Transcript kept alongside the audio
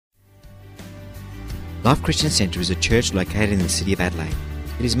Life Christian Centre is a church located in the city of Adelaide.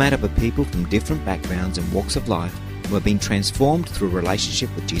 It is made up of people from different backgrounds and walks of life who have been transformed through a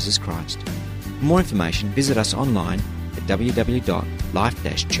relationship with Jesus Christ. For more information, visit us online at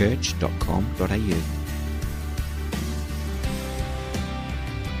www.life-church.com.au.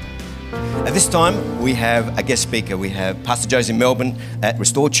 At this time, we have a guest speaker. We have Pastor Josie Melbourne at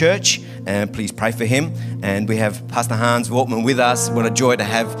Restore Church, and please pray for him. And we have Pastor Hans Voortman with us. What a joy to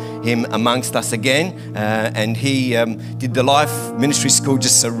have him amongst us again. And he did the Life Ministry School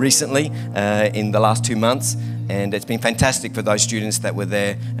just recently in the last 2 months. And it's been fantastic for those students that were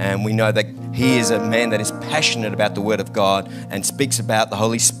there. And we know that he is a man that is passionate about the Word of God and speaks about the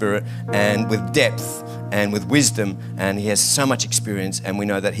Holy Spirit and with depth and with wisdom, and he has so much experience, and we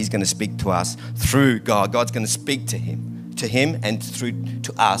know that he's going to speak to us through God. God's going to speak to him and through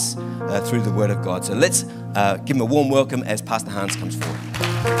to us through the Word of God. So let's give him a warm welcome as Pastor Hans comes forward.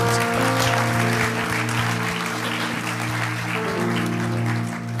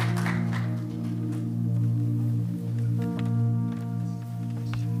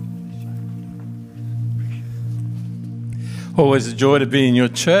 Always a joy to be in your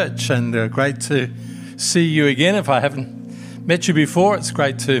church, and great to see you again. If I haven't met you before, it's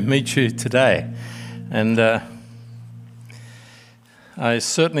great to meet you today. And I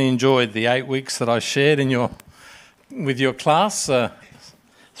certainly enjoyed the 8 weeks that I shared with your class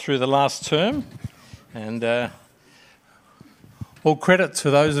through the last term. And all credit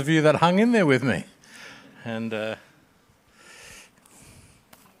to those of you that hung in there with me. And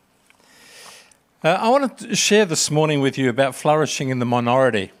I want to share this morning with you about flourishing in the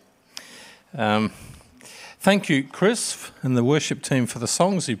minority. Thank you, Chris, and the worship team for the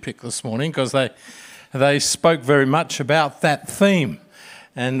songs you picked this morning, because they spoke very much about that theme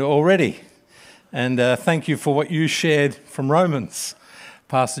and already. And thank you for what you shared from Romans,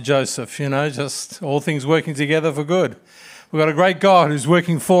 Pastor Joseph. You know, just all things working together for good. We've got a great God who's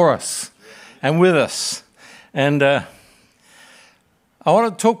working for us and with us. And I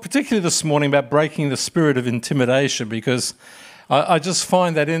want to talk particularly this morning about breaking the spirit of intimidation, because I just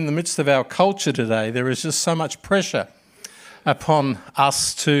find that in the midst of our culture today, there is just so much pressure upon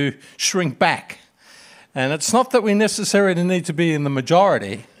us to shrink back. And it's not that we necessarily need to be in the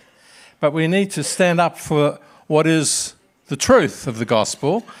majority, but we need to stand up for what is the truth of the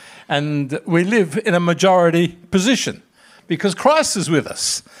gospel. And we live in a majority position because Christ is with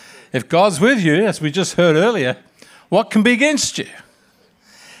us. If God's with you, as we just heard earlier, what can be against you?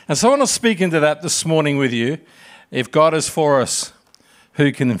 And so I want to speak into that this morning with you. If God is for us,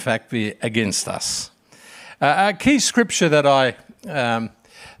 who can in fact be against us? A key scripture that I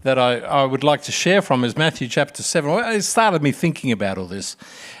would like to share from is Matthew chapter 7. It started me thinking about all this.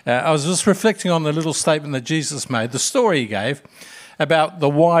 I was just reflecting on the little statement that Jesus made, the story he gave about the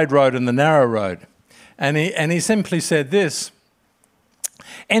wide road and the narrow road. And he simply said this: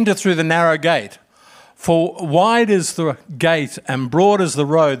 enter through the narrow gate. For wide is the gate and broad is the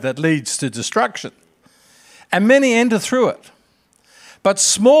road that leads to destruction, and many enter through it. But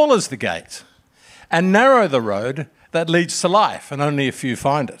small is the gate and narrow the road that leads to life, and only a few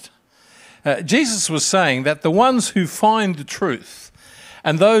find it. Jesus was saying that the ones who find the truth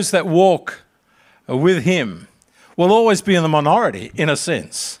and those that walk with him will always be in the minority, in a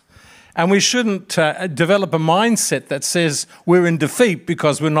sense. And we shouldn't develop a mindset that says we're in defeat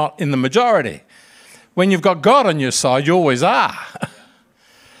because we're not in the majority. When you've got God on your side, you always are.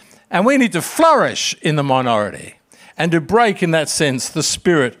 And we need to flourish in the minority and to break, in that sense, the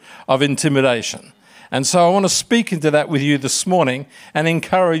spirit of intimidation. And so I want to speak into that with you this morning and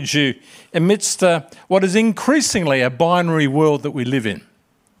encourage you amidst what is increasingly a binary world that we live in.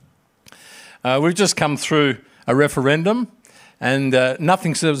 We've just come through a referendum, and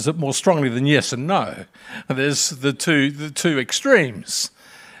nothing says it more strongly than yes and no. There's the two extremes.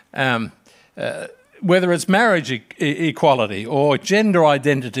 Whether it's marriage equality or gender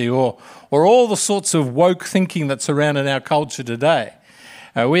identity or all the sorts of woke thinking that's around in our culture today,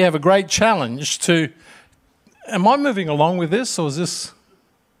 we have a great challenge to... Am I moving along with this, or is this...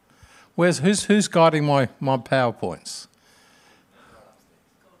 Who's guiding my PowerPoints?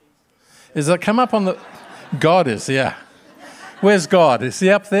 Is that come up on the... God is, yeah. Where's God? Is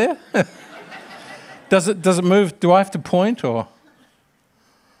he up there? Does it move? Do I have to point, or...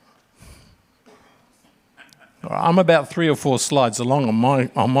 I'm about 3 or 4 slides along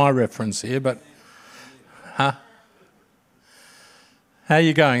on my reference here, but how are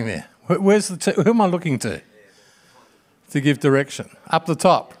you going there? Where's who am I looking to give direction? Up the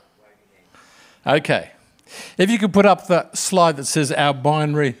top. Okay. If you could put up that slide that says our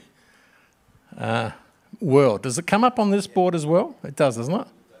binary world. Does it come up on this board as well? It does, doesn't it?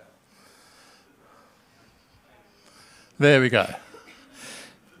 There we go.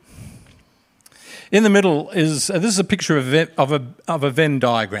 In the middle is, this is a picture of a Venn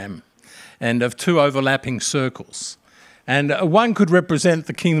diagram and of two overlapping circles. And one could represent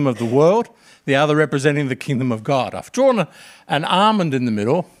the kingdom of the world, the other representing the kingdom of God. I've drawn an almond in the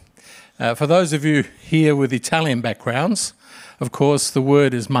middle. For those of you here with Italian backgrounds, of course, the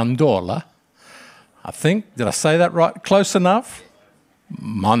word is mandola. I think, did I say that right? Close enough?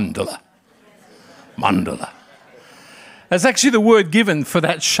 Mandala. Mandala. That's actually the word given for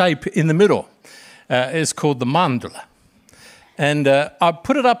that shape in the middle. It's called the mandala. And I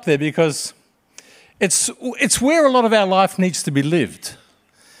put it up there because it's where a lot of our life needs to be lived.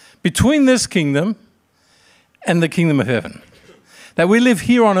 Between this kingdom and the kingdom of heaven. That we live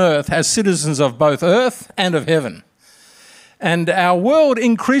here on earth as citizens of both earth and of heaven. And our world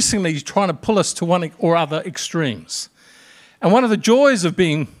increasingly is trying to pull us to one or other extremes. And one of the joys of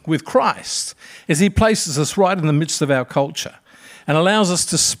being with Christ is he places us right in the midst of our culture and allows us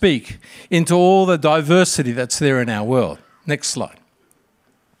to speak into all the diversity that's there in our world. Next slide.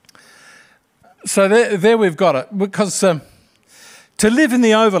 So there we've got it. Because to live in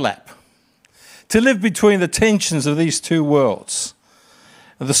the overlap, to live between the tensions of these two worlds,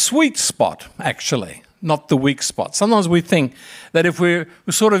 the sweet spot, actually, not the weak spot. Sometimes we think that if we're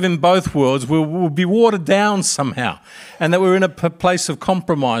sort of in both worlds, we'll be watered down somehow and that we're in a place of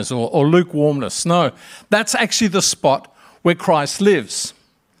compromise or lukewarmness. No, that's actually the spot where Christ lives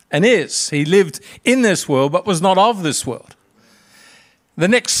and is. He lived in this world but was not of this world. The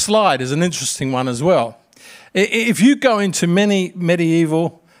next slide is an interesting one as well. If you go into many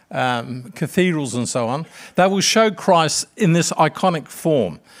medieval cathedrals and so on, they will show Christ in this iconic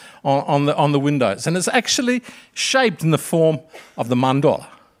form on the windows. And it's actually shaped in the form of the mandala.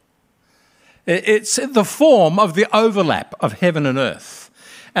 It's the form of the overlap of heaven and earth.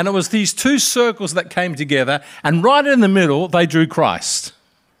 And it was these two circles that came together, and right in the middle, they drew Christ.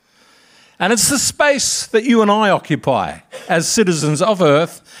 And it's the space that you and I occupy as citizens of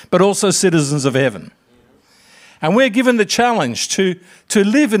earth, but also citizens of heaven. And we're given the challenge to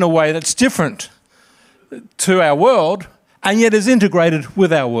live in a way that's different to our world, and yet is integrated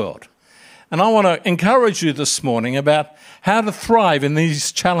with our world. And I want to encourage you this morning about how to thrive in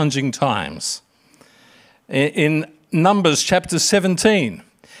these challenging times. In Numbers chapter 17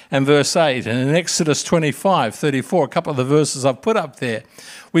 and verse 8, and in Exodus 25:34, a couple of the verses I've put up there,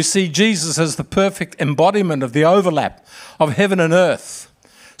 we see Jesus as the perfect embodiment of the overlap of heaven and earth,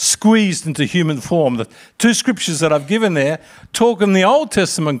 squeezed into human form. The two scriptures that I've given there talk in the Old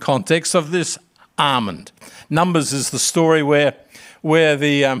Testament context of this almond. Numbers is the story where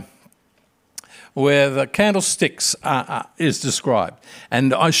the candlesticks is described,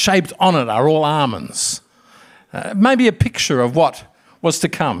 and shaped on it are all almonds. Maybe a picture of what was to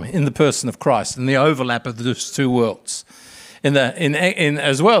come in the person of Christ and the overlap of those two worlds. In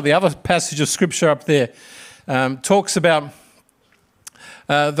as well, the other passage of scripture up there talks about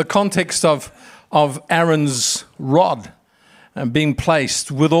the context of Aaron's rod being placed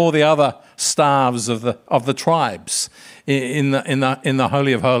with all the other staves of the tribes in the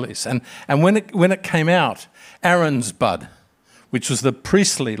Holy of Holies, and when it came out, Aaron's bud, which was the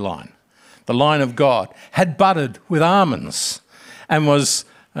priestly line, the line of God, had budded with almonds, and was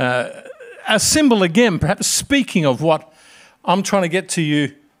a symbol again, perhaps speaking of what I'm trying to get to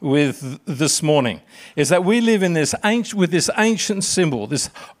you with this morning, is that we live in this ancient symbol, this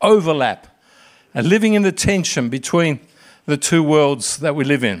overlap, and living in the tension between the two worlds that we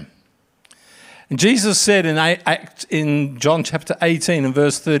live in. And Jesus said in John chapter 18 and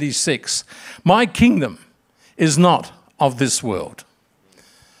verse 36, "My kingdom is not of this world."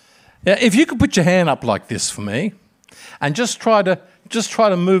 Now, if you could put your hand up like this for me, and just try to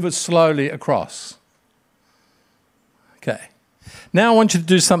move it slowly across. Okay. Now I want you to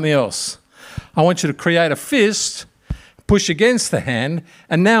do something else. I want you to create a fist, push against the hand,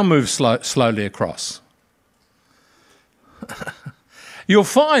 and now move slowly across. You'll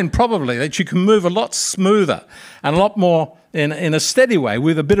find probably that you can move a lot smoother and a lot more in a steady way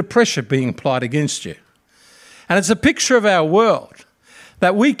with a bit of pressure being applied against you. And it's a picture of our world,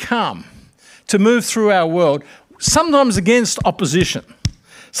 that we come to move through our world, sometimes against opposition,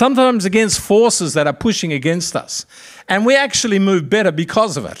 sometimes against forces that are pushing against us. And we actually move better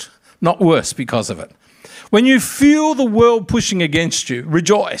because of it, not worse because of it. When you feel the world pushing against you,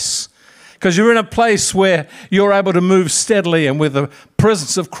 rejoice, because you're in a place where you're able to move steadily and with the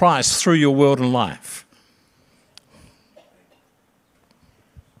presence of Christ through your world and life.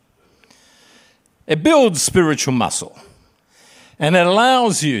 It builds spiritual muscle, and it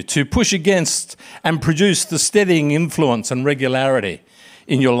allows you to push against and produce the steadying influence and regularity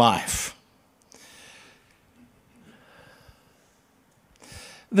in your life.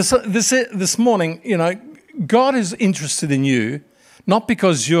 This morning, God is interested in you, not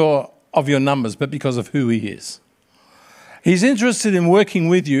because you're of your numbers, but because of who he is. He's interested in working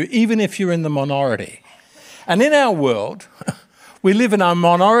with you, even if you're in the minority. And in our world, we live in a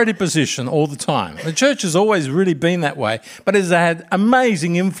minority position all the time. The church has always really been that way, but it has had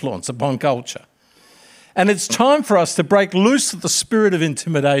amazing influence upon culture. And it's time for us to break loose of the spirit of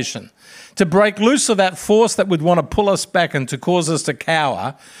intimidation, to break loose of that force that would want to pull us back and to cause us to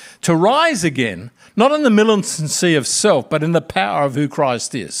cower, to rise again, not in the militancy of self, but in the power of who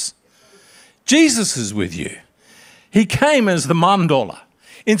Christ is. Jesus is with you. He came as the mandala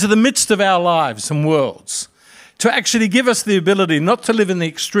into the midst of our lives and worlds to actually give us the ability not to live in the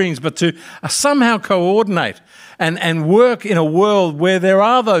extremes, but to somehow coordinate and work in a world where there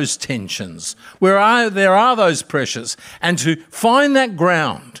are those tensions, where there are those pressures, and to find that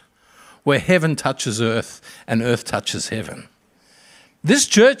ground where heaven touches earth and earth touches heaven. This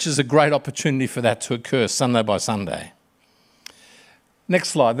church is a great opportunity for that to occur Sunday by Sunday. Next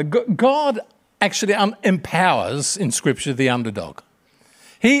slide. God actually empowers in Scripture the underdog.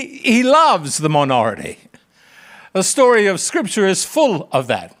 He loves the minority. The story of Scripture is full of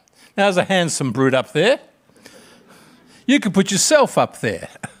that. Now, there's a handsome brute up there. You could put yourself up there.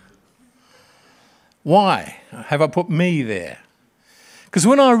 Why have I put me there? Because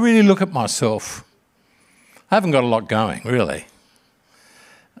when I really look at myself, I haven't got a lot going, really.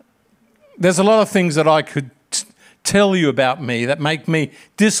 There's a lot of things that I could tell you about me that make me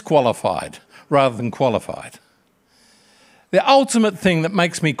disqualified rather than qualified. The ultimate thing that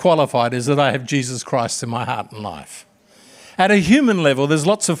makes me qualified is that I have Jesus Christ in my heart and life. At a human level, there's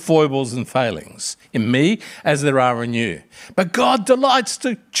lots of foibles and failings in me as there are in you. But God delights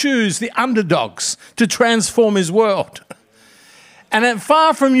to choose the underdogs to transform his world. And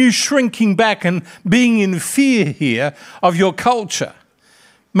far from you shrinking back and being in fear here of your culture,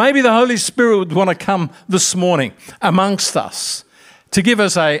 maybe the Holy Spirit would want to come this morning amongst us to give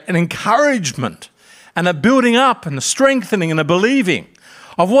us an encouragement and a building up and a strengthening and a believing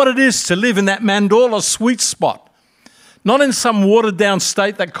of what it is to live in that mandala sweet spot. Not in some watered-down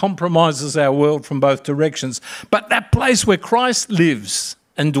state that compromises our world from both directions, but that place where Christ lives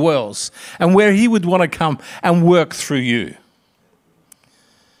and dwells and where he would want to come and work through you.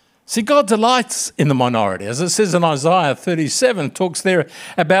 See, God delights in the minority. As it says in Isaiah 37, it talks there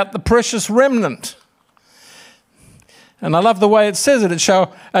about the precious remnant. And I love the way it says it. It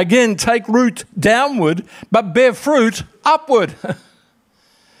shall, again, take root downward, but bear fruit upward.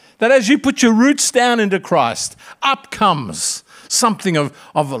 That as you put your roots down into Christ, up comes something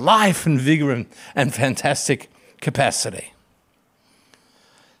of life and vigor and fantastic capacity.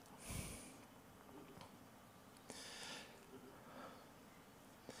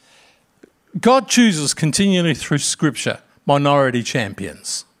 God chooses continually through Scripture minority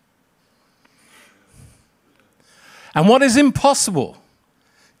champions. And what is impossible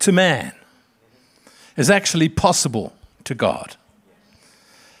to man is actually possible to God.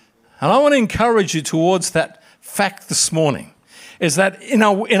 And I want to encourage you towards that fact this morning, is that in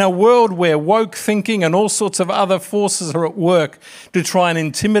a world where woke thinking and all sorts of other forces are at work to try and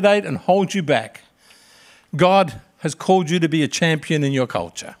intimidate and hold you back, God has called you to be a champion in your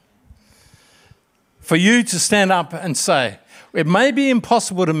culture. For you to stand up and say, it may be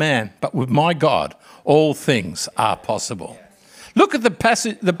impossible to man, but with my God, all things are possible. Look at the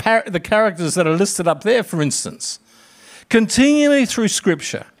passage, the characters that are listed up there, for instance. Continually through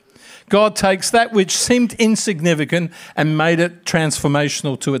Scripture, God takes that which seemed insignificant and made it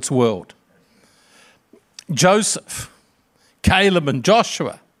transformational to its world. Joseph, Caleb and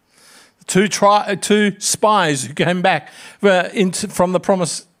Joshua, two spies who came back from the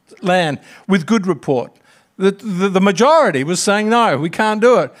promised land with good report. The majority was saying, no, we can't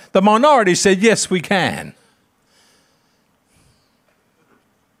do it. The minority said, yes, we can.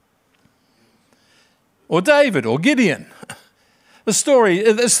 Or David or Gideon. It's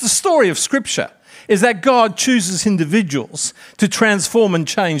the story of Scripture, is that God chooses individuals to transform and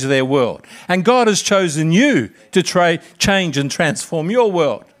change their world. And God has chosen you to change and transform your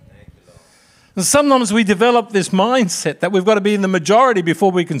world. And sometimes we develop this mindset that we've got to be in the majority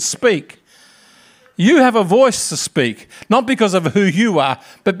before we can speak. You have a voice to speak, not because of who you are,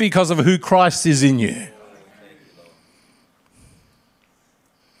 but because of who Christ is in you.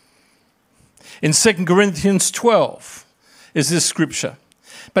 In 2 Corinthians 12 is this scripture.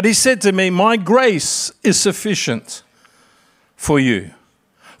 But he said to me, my grace is sufficient for you,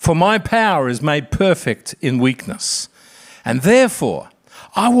 for my power is made perfect in weakness. And therefore,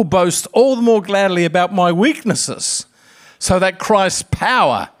 I will boast all the more gladly about my weaknesses, so that Christ's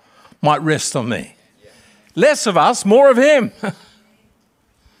power might rest on me. Less of us, more of him.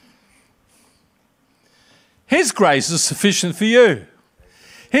 His grace is sufficient for you.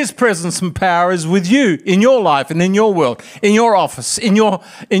 His presence and power is with you in your life and in your world, in your office, in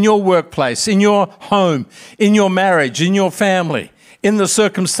your workplace, in your home, in your marriage, in your family, in the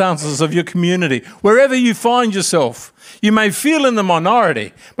circumstances of your community. Wherever you find yourself, you may feel in the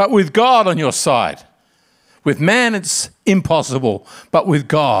minority, but with God on your side. With man, it's impossible, but with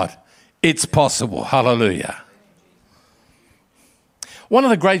God, it's possible. Hallelujah. One of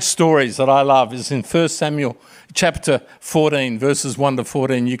the great stories that I love is in 1 Samuel chapter 14, verses 1 to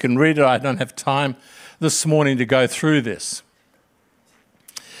 14. You can read it. I don't have time this morning to go through this.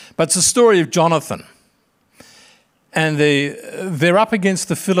 But it's a story of Jonathan. And they're up against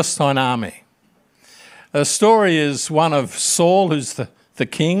the Philistine army. The story is one of Saul, who's the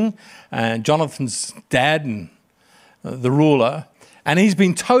king, and Jonathan's dad and the ruler. And he's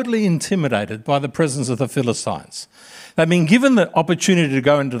been totally intimidated by the presence of the Philistines. They've been given the opportunity to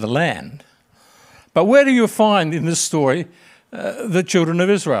go into the land. But where do you find in this story the children of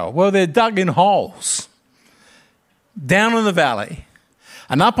Israel? Well, they're dug in holes down in the valley,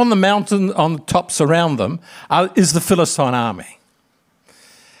 and up on the mountain on the tops around them is the Philistine army.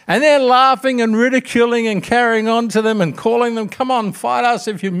 And they're laughing and ridiculing and carrying on to them and calling them, come on, fight us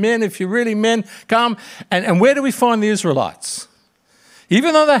if you're men, if you're really men, come. And where do we find the Israelites?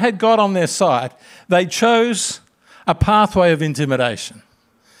 Even though they had God on their side, they chose a pathway of intimidation.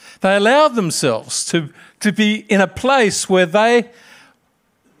 They allowed themselves to be in a place where they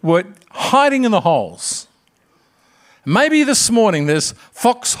were hiding in the holes. Maybe this morning there's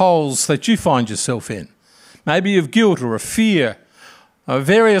foxholes that you find yourself in. Maybe of guilt or of fear, or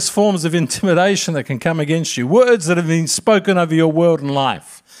various forms of intimidation that can come against you. Words that have been spoken over your world and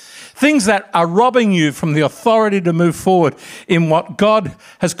life. Things that are robbing you from the authority to move forward in what God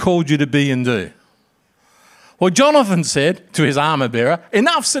has called you to be and do. Well, Jonathan said to his armor bearer,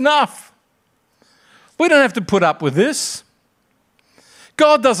 enough's enough. We don't have to put up with this.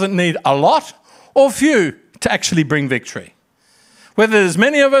 God doesn't need a lot or few to actually bring victory. Whether there's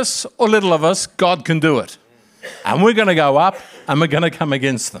many of us or little of us, God can do it. And we're going to go up and we're going to come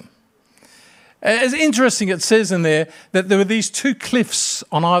against them. It's interesting, it says in there that there were these two cliffs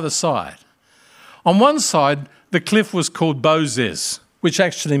on either side. On one side, the cliff was called Bozez, which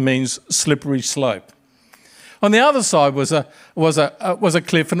actually means slippery slope. On the other side was a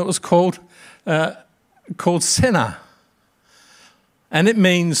cliff, and it was called Senna, and it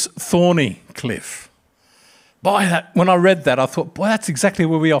means thorny cliff. When I read that, I thought, boy, that's exactly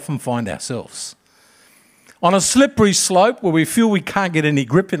where we often find ourselves. On a slippery slope where we feel we can't get any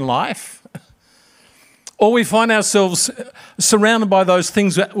grip in life, or we find ourselves surrounded by those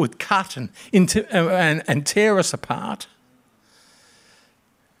things that would cut and tear us apart.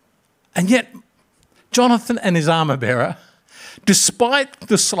 And yet, Jonathan and his armor bearer, despite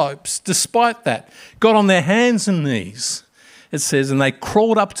the slopes, despite that, got on their hands and knees, it says, and they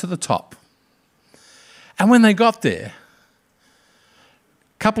crawled up to the top. And when they got there,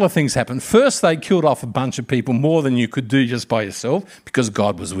 a couple of things happened. First, they killed off a bunch of people, more than you could do just by yourself, because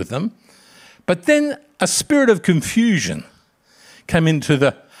God was with them. But then a spirit of confusion came into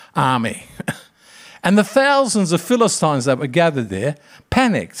the army. And the thousands of Philistines that were gathered there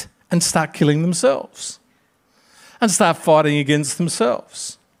panicked and start killing themselves and start fighting against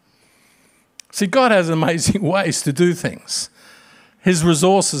themselves. See, God has amazing ways to do things. His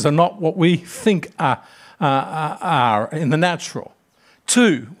resources are not what we think are in the natural.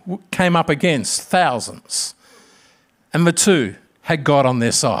 Two came up against thousands, and the two had God on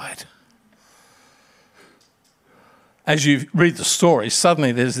their side. As you read the story,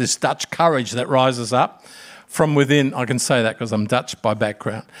 suddenly there's this Dutch courage that rises up from within. I can say that because I'm Dutch by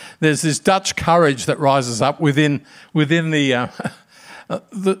background. There's this Dutch courage that rises up within the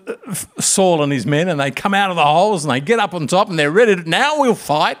Saul and his men, and they come out of the holes and they get up on top and they're ready to, now we'll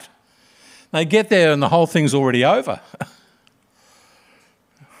fight. They get there and the whole thing's already over.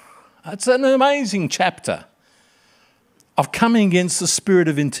 It's an amazing chapter of coming against the spirit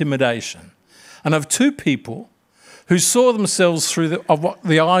of intimidation and of two people who saw themselves through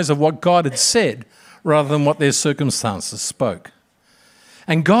the eyes of what God had said rather than what their circumstances spoke.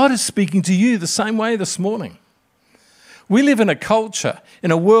 And God is speaking to you the same way this morning. We live in a culture, in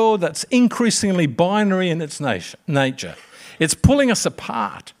a world that's increasingly binary in its nature. It's pulling us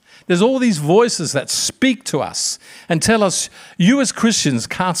apart. There's all these voices that speak to us and tell us, you as Christians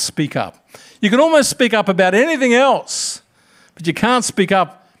can't speak up. You can almost speak up about anything else, but you can't speak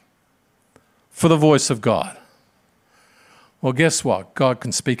up for the voice of God. Well, guess what? God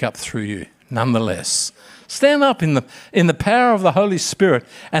can speak up through you nonetheless. Stand up in the power of the Holy Spirit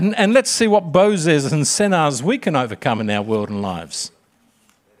and let's see what Bozes and Senars we can overcome in our world and lives.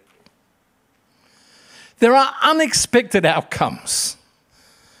 There are unexpected outcomes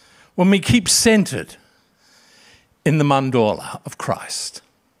when we keep centered in the mandala of Christ.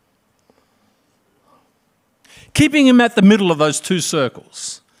 Keeping him at the middle of those two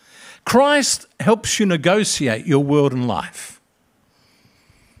circles. Christ helps you negotiate your world and life.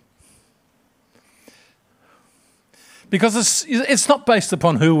 Because it's not based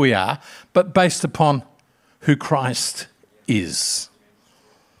upon who we are, but based upon who Christ is.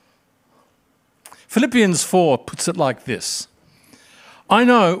 Philippians 4 puts it like this. I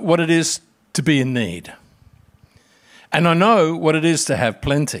know what it is to be in need, and I know what it is to have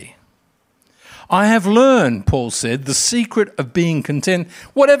plenty. I have learned, Paul said, the secret of being content,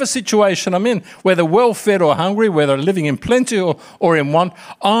 whatever situation I'm in, whether well-fed or hungry, whether living in plenty or in want,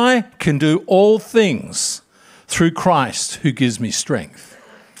 I can do all things through Christ who gives me strength.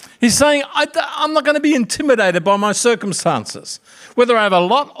 He's saying, I'm not going to be intimidated by my circumstances. Whether I have a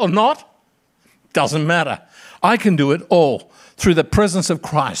lot or not, doesn't matter. I can do it all through the presence of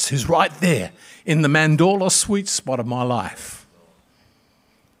Christ, who's right there in the mandala sweet spot of my life.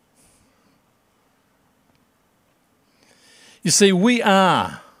 You see, we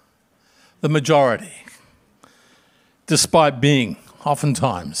are the majority, despite being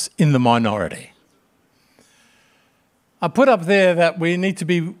oftentimes in the minority. I put up there that we need to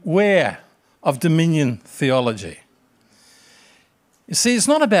be aware of dominion theology. You see, it's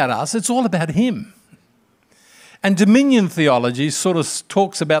not about us, it's all about him. And dominion theology sort of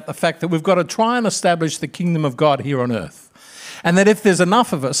talks about the fact that we've got to try and establish the kingdom of God here on earth. And that if there's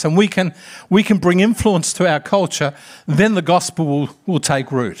enough of us and we can bring influence to our culture, then the gospel will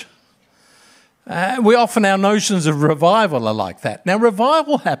take root. Our notions of revival are like that. Now,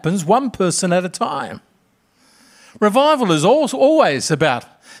 revival happens one person at a time. Revival is always about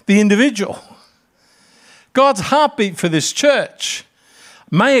the individual. God's heartbeat for this church,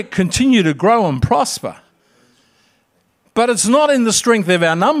 may it continue to grow and prosper. But it's not in the strength of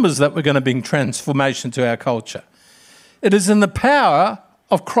our numbers that we're going to bring transformation to our culture. It is in the power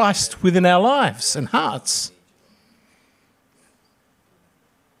of Christ within our lives and hearts.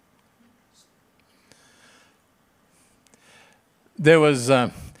 There was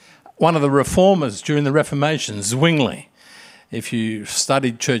one of the reformers during the Reformation, Zwingli. If you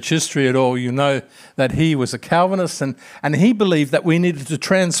studied church history at all, you know that he was a Calvinist and he believed that we needed to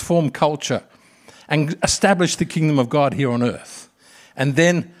transform culture and establish the kingdom of God here on earth. And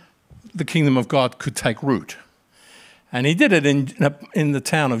then the kingdom of God could take root. And he did it in the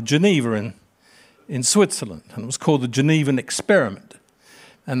town of Geneva in Switzerland. And it was called the Genevan Experiment.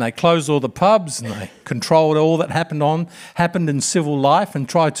 And they closed all the pubs and they controlled all that happened in civil life and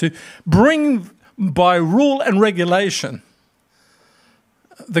tried to bring by rule and regulation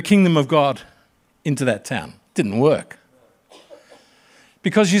the kingdom of God into that town. Didn't work.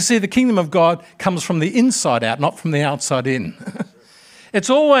 Because you see, the kingdom of God comes from the inside out, not from the outside in. It's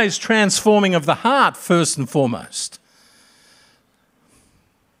always transforming of the heart first and foremost.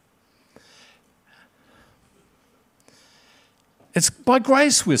 It's by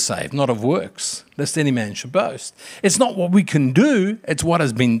grace we're saved, not of works, lest any man should boast. It's not what we can do, it's what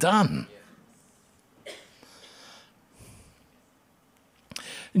has been done.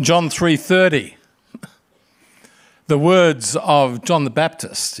 In John 3:30, the words of John the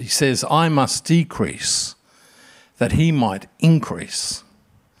Baptist, he says, I must decrease that he might increase.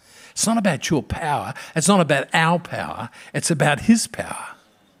 It's not about your power, it's not about our power, it's about his power.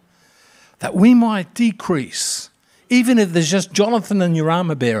 That we might decrease, even if there's just Jonathan and your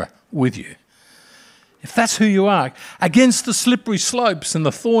armor bearer with you. If that's who you are, against the slippery slopes and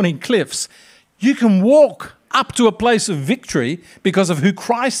the thorny cliffs, you can walk up to a place of victory because of who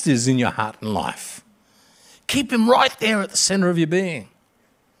Christ is in your heart and life. Keep him right there at the center of your being.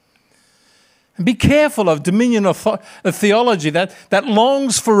 And be careful of dominion of theology that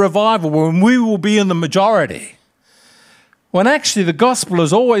longs for revival when we will be in the majority. When actually the gospel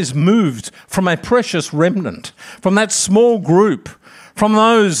has always moved from a precious remnant, from that small group, from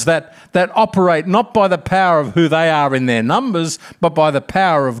those that operate not by the power of who they are in their numbers, but by the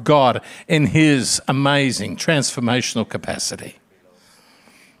power of God in his amazing transformational capacity.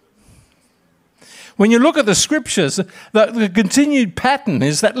 When you look at the scriptures, the continued pattern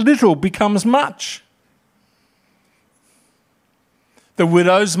is that little becomes much. The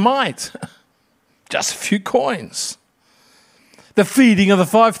widow's mite, just a few coins. The feeding of the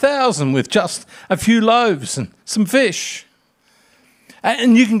 5,000 with just a few loaves and some fish.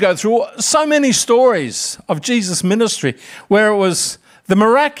 And you can go through so many stories of Jesus' ministry where it was the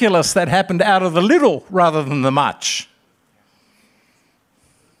miraculous that happened out of the little rather than the much.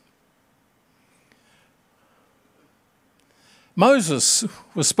 Moses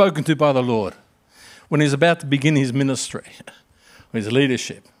was spoken to by the Lord when he's about to begin his ministry, his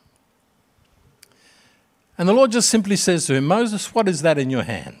leadership. And the Lord just simply says to him, Moses, what is that in your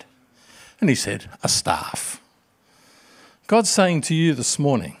hand? And he said, a staff. God's saying to you this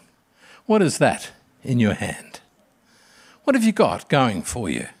morning, what is that in your hand? What have you got going for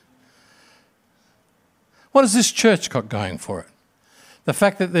you? What has this church got going for it? The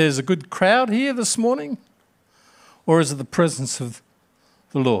fact that there's a good crowd here this morning? Or is it the presence of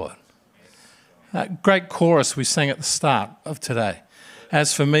the Lord? That great chorus we sang at the start of today.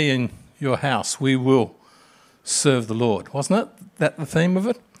 As for me and your house, we will serve the Lord. Wasn't it that the theme of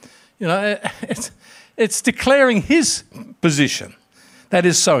it? You know, it's declaring his position that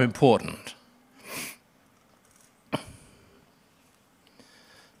is so important.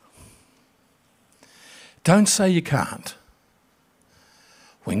 Don't say you can't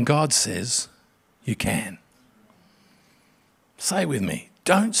when God says you can. Say it with me.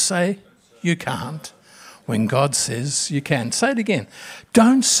 Don't say you can't when God says you can. Say it again.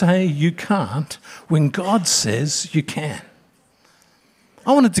 Don't say you can't when God says you can.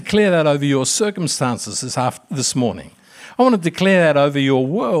 I want to declare that over your circumstances this morning. I want to declare that over your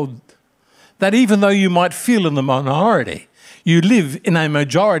world, that even though you might feel in the minority, you live in a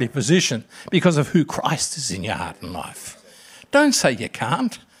majority position because of who Christ is in your heart and life. Don't say you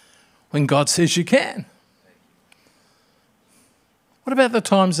can't when God says you can. What about the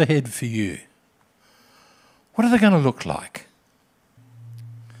times ahead for you? What are they going to look like?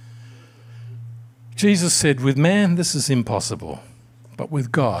 Jesus said, with man this is impossible, but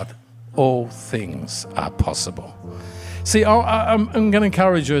with God all things are possible. See, I'm going to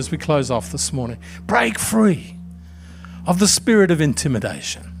encourage you as we close off this morning, break free of the spirit of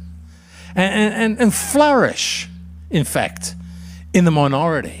intimidation and flourish, in fact, in the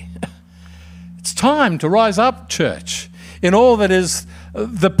minority. It's time to rise up, church, in all that is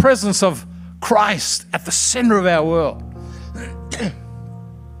the presence of Christ at the center of our world.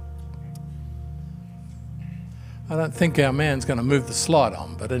 I don't think our man's going to move the slide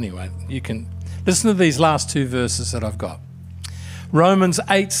on, but anyway, you can listen to these last two verses that I've got. Romans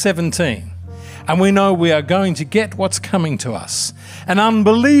 8:17. And we know we are going to get what's coming to us, an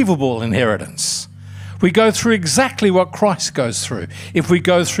unbelievable inheritance. We go through exactly what Christ goes through. If we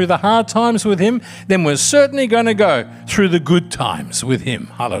go through the hard times with him, then we're certainly going to go through the good times with him.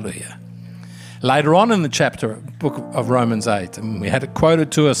 Hallelujah. Later on in the book of Romans 8, and we had it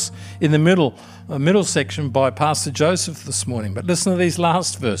quoted to us in the middle section by Pastor Joseph this morning, but listen to these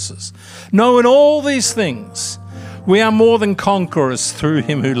last verses. No, in all these things, we are more than conquerors through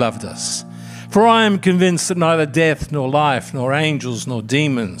him who loved us. For I am convinced that neither death, nor life, nor angels, nor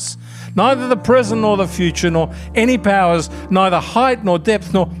demons, neither the present nor the future, nor any powers, neither height nor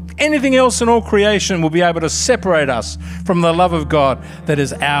depth, nor anything else in all creation will be able to separate us from the love of God that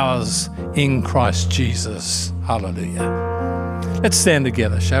is ours in Christ Jesus. Hallelujah. Let's stand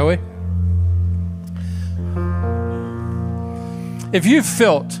together, shall we? If you've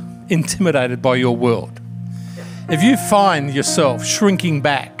felt intimidated by your world, if you find yourself shrinking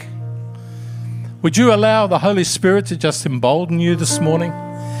back, would you allow the Holy Spirit to just embolden you this morning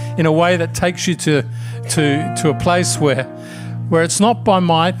in a way that takes you to a place where it's not by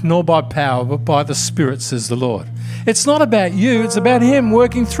might nor by power, but by the Spirit, says the Lord. It's not about you, it's about him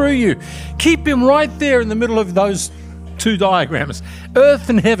working through you. Keep him right there in the middle of those two diagrams. Earth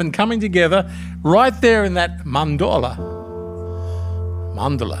and heaven coming together right there in that mandala,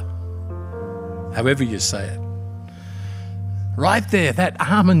 however you say it. Right there, that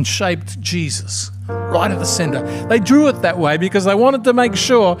almond-shaped Jesus, right at the center. They drew it that way because they wanted to make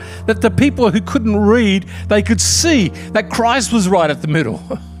sure that the people who couldn't read, they could see that Christ was right at the middle.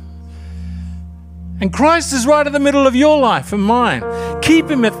 And Christ is right at the middle of your life and mine.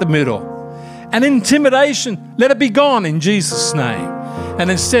 Keep him at the middle. And intimidation, let it be gone in Jesus' name. And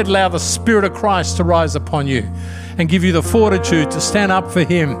instead allow the Spirit of Christ to rise upon you and give you the fortitude to stand up for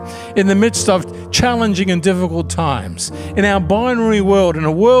him in the midst of challenging and difficult times. In our binary world, in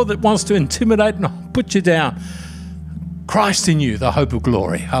a world that wants to intimidate and put you down, Christ in you, the hope of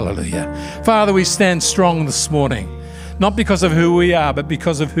glory. Hallelujah. Father, we stand strong this morning, not because of who we are, but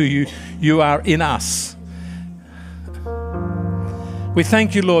because of who you are in us. We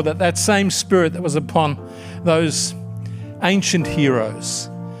thank you, Lord, that same Spirit that was upon those ancient heroes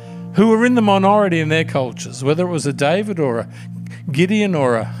who were in the minority in their cultures, whether it was a David or a Gideon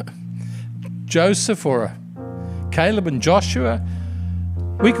or a Joseph or a Caleb and Joshua,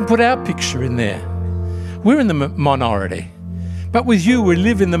 we can put our picture in there. We're in the minority, but with you we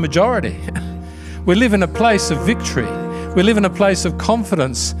live in the majority. We live in a place of victory. We live in a place of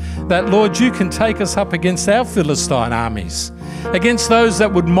confidence that, Lord, you can take us up against our Philistine armies, against those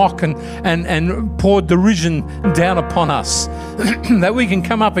that would mock and pour derision down upon us, that we can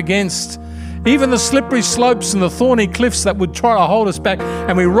come up against even the slippery slopes and the thorny cliffs that would try to hold us back,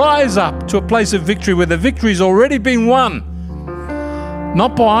 and we rise up to a place of victory where the victory's already been won,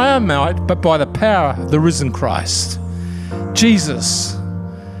 not by our might, but by the power of the risen Christ. Jesus,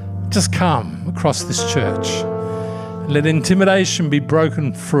 just come across this church. Let intimidation be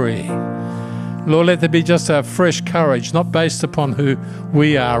broken free. Lord, let there be just a fresh courage, not based upon who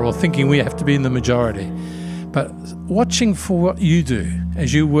we are or thinking we have to be in the majority, but watching for what you do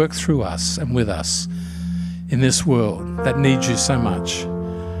as you work through us and with us in this world that needs you so much.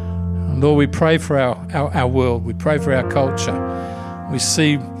 And Lord, we pray for our world. We pray for our culture. We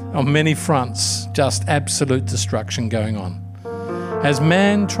see on many fronts just absolute destruction going on as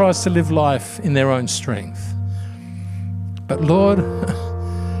man tries to live life in their own strength. But Lord,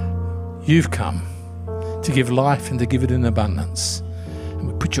 you've come to give life and to give it in abundance. And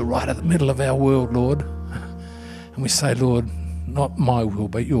we put you right at the middle of our world, Lord. And we say, Lord, not my will,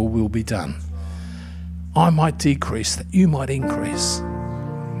 but your will be done. I might decrease, that you might increase.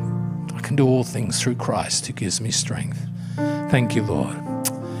 I can do all things through Christ who gives me strength. Thank you, Lord.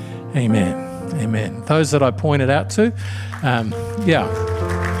 Amen. Amen. Those that I pointed out to, thank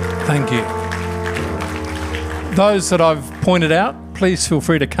you. Those that I've pointed out, please feel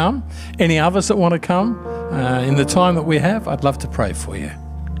free to come. Any others that want to come, in the time that we have, I'd love to pray for you.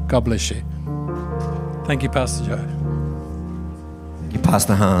 God bless you. Thank you, Pastor Joe. Thank you,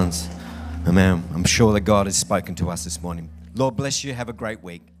 Pastor Hans. Amen. I'm sure that God has spoken to us this morning. Lord bless you. Have a great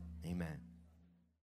week.